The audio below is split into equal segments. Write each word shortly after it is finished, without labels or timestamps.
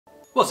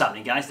What's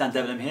happening, guys? Dan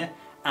Debenham here,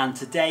 and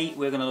today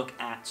we're going to look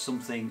at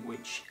something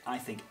which I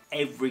think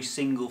every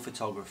single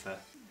photographer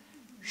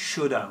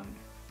should own,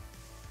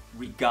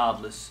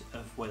 regardless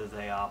of whether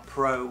they are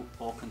pro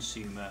or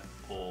consumer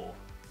or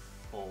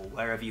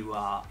wherever you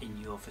are in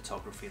your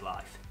photography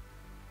life.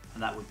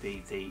 And that would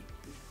be the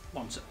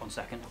one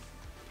second.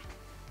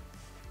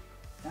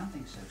 Damn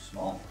thing's so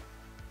small.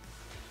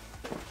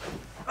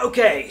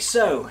 Okay,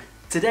 so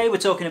today we're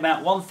talking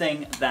about one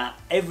thing that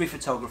every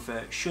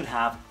photographer should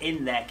have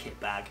in their kit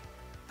bag,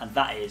 and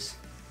that is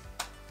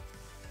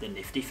the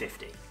Nifty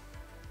 50.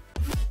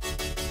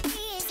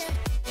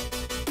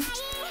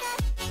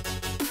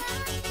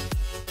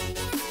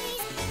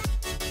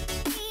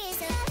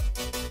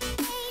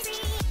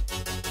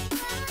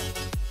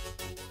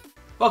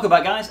 Welcome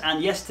back, guys,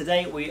 and yes,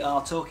 today we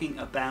are talking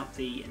about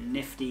the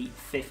Nifty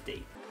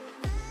 50.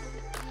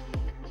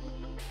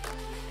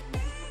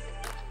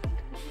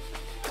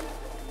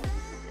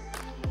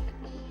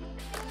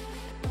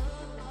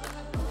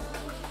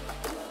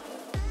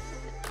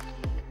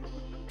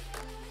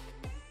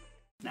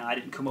 Now, I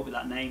didn't come up with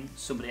that name,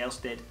 somebody else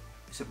did.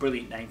 It's a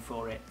brilliant name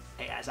for it.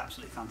 It is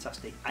absolutely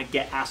fantastic. I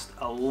get asked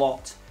a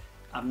lot.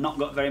 I've not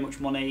got very much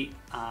money.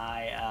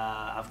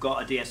 I've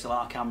got a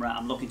DSLR camera.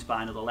 I'm looking to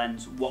buy another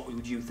lens. What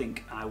would you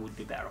think I would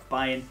be better off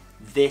buying?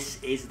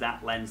 This is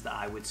that lens that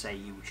I would say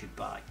you should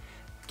buy.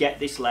 Get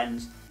this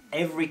lens.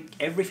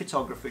 Every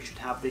photographer should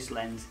have this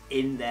lens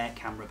in their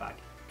camera bag.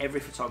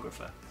 Every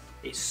photographer.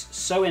 It's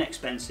so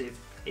inexpensive.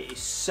 It is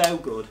so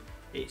good.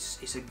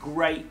 It's a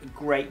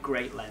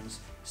great lens.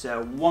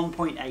 So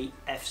 1.8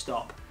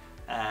 f-stop,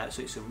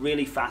 so it's a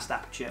really fast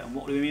aperture. And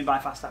what do we mean by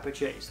fast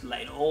aperture? It's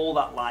letting all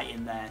that light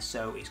in there,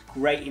 so it's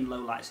great in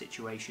low light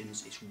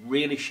situations. It's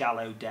really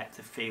shallow depth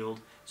of field,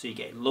 so you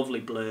get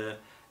lovely blur.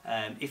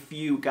 If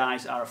you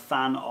guys are a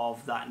fan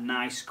of that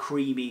nice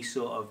creamy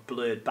sort of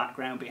blurred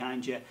background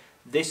behind you,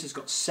 this has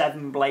got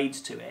 7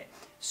 blades to it,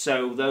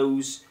 so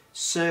those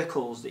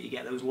circles that you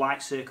get, those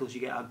light circles you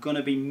get, are going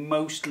to be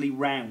mostly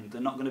round. They're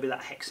not going to be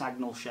that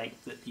hexagonal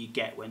shape that you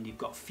get when you've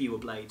got fewer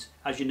blades.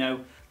 As you know,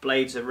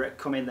 blades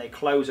come in, they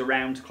close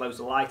around to close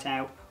the light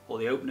out, or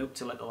they open up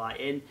to let the light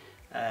in,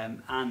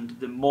 and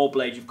the more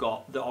blades you've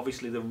got,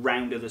 obviously the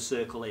rounder the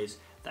circle is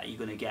that you're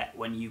going to get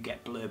when you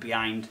get blur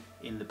behind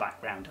in the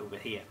background over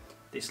here.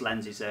 This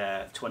lens is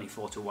a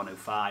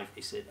 24-105,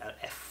 it's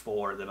at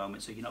f4 at the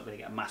moment, so you're not going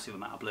to get a massive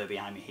amount of blur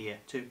behind me here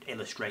to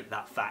illustrate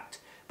that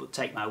fact. But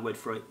take my word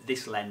for it,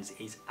 this lens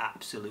is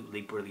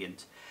absolutely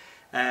brilliant.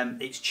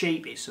 It's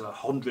cheap, it's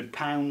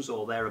 £100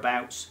 or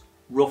thereabouts,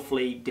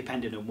 roughly,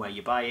 depending on where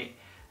you buy it.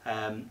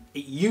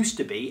 It used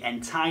to be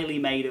entirely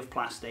made of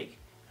plastic,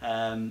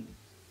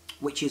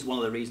 which is one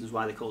of the reasons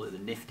why they call it the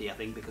Nifty, I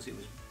think, because it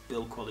was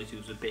build quality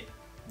was a bit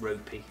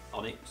ropey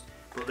on it.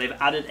 But they've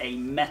added a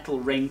metal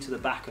ring to the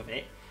back of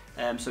it,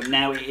 so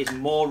now it is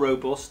more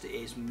robust, it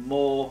is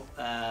more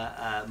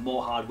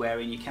hardware,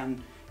 and you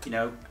can, you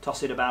know,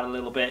 toss it about a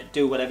little bit,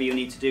 do whatever you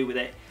need to do with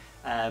it,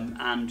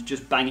 and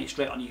just bang it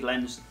straight on your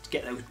lens to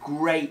get those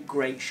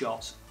great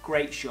shots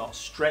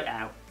straight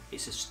out.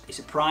 It's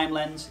a prime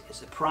lens.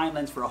 It's a prime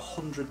lens for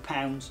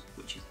 £100,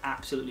 which is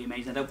absolutely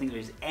amazing. I don't think there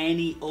is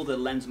any other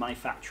lens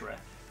manufacturer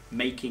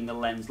making a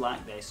lens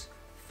like this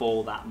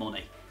for that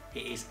money.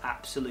 It is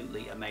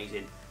absolutely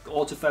amazing. Got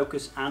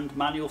autofocus and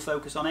manual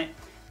focus on it.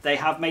 They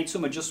have made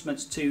some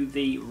adjustments to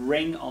the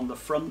ring on the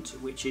front,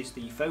 which is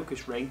the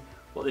focus ring.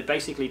 What they've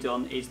basically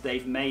done is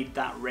they've made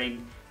that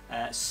ring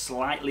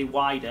slightly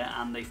wider,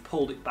 and they've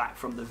pulled it back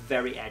from the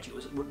very edge. It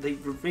was the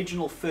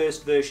original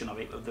first version of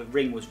it, of the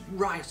ring, was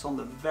right on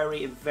the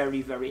very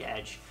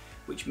edge,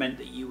 which meant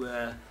that you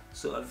were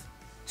sort of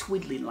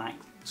twiddling like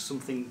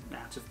something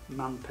out of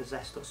man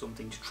possessed or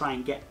something to try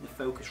and get the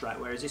focus right,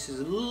 whereas this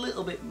is a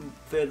little bit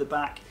further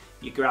back.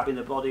 You're grabbing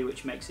the body,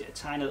 which makes it a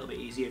tiny little bit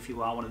easier if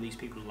you are one of these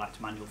people who like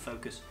to manual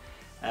focus,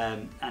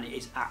 and it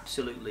is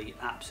absolutely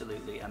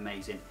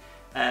amazing.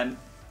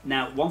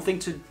 Now, one thing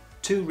to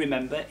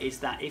remember is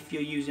that if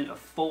you're using a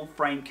full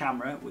frame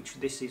camera, which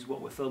this is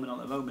what we're filming on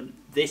at the moment,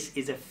 this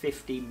is a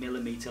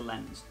 50mm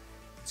lens,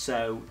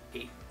 so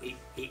it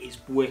is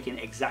working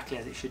exactly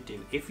as it should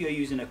do. If you're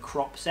using a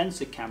crop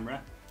sensor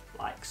camera,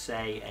 like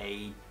say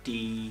a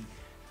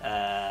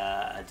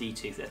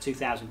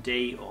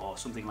 2000D or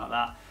something like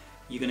that,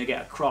 you're going to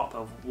get a crop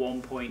of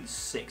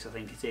 1.6, I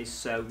think it is,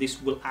 so this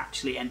will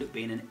actually end up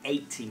being an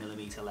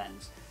 80mm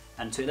lens.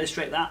 And to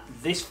illustrate that,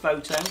 this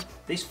photo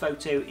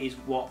is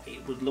what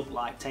it would look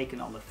like taken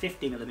on the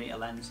 50mm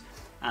lens,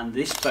 and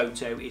this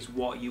photo is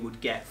what you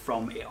would get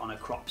from it on a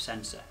crop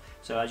sensor.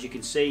 So as you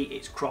can see,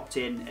 it's cropped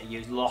in, and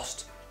you've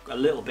lost a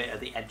little bit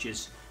of the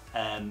edges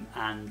and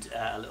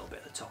a little bit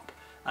at the top.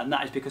 And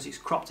that is because it's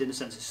cropped in, the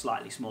sensor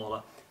slightly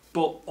smaller.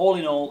 But all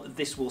in all,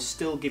 this will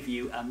still give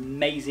you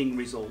amazing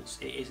results.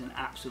 It is an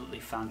absolutely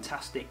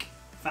fantastic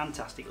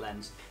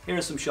lens. Here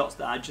are some shots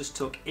that I just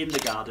took in the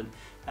garden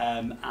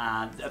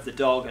and of the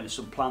dog and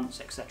some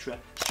plants, etc.,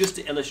 just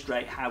to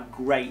illustrate how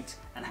great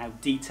and how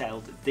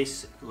detailed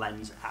this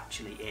lens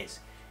actually is.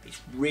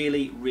 It's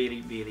really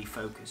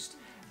focused.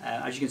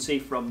 As you can see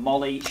from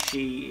Molly,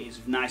 she is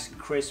nice and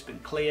crisp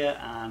and clear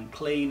and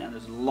clean, and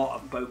there's a lot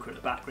of bokeh at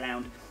the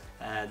background.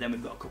 Then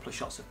we've got a couple of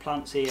shots of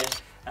plants here,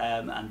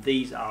 and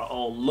these are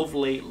all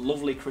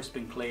lovely crisp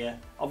and clear.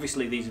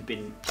 Obviously these have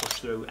been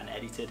pushed through and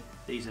edited.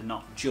 These are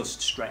not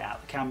just straight out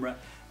of the camera,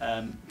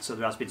 so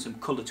there has been some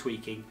colour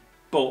tweaking,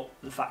 but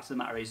the fact of the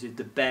matter is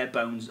the bare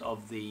bones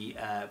of the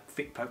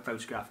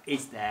photograph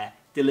is there,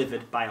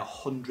 delivered by a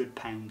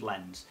 £100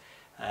 lens.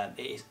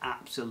 It is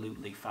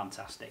absolutely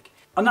fantastic.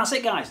 And that's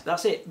it, guys,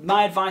 that's it.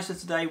 My advice for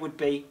today would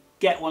be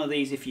get one of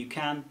these if you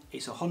can.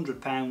 It's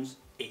 £100.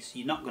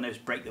 You're not going to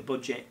break the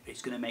budget.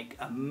 It's going to make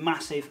a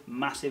massive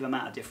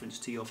amount of difference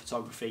to your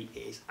photography. It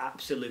is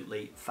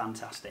absolutely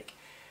fantastic.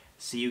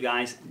 See you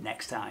guys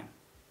next time.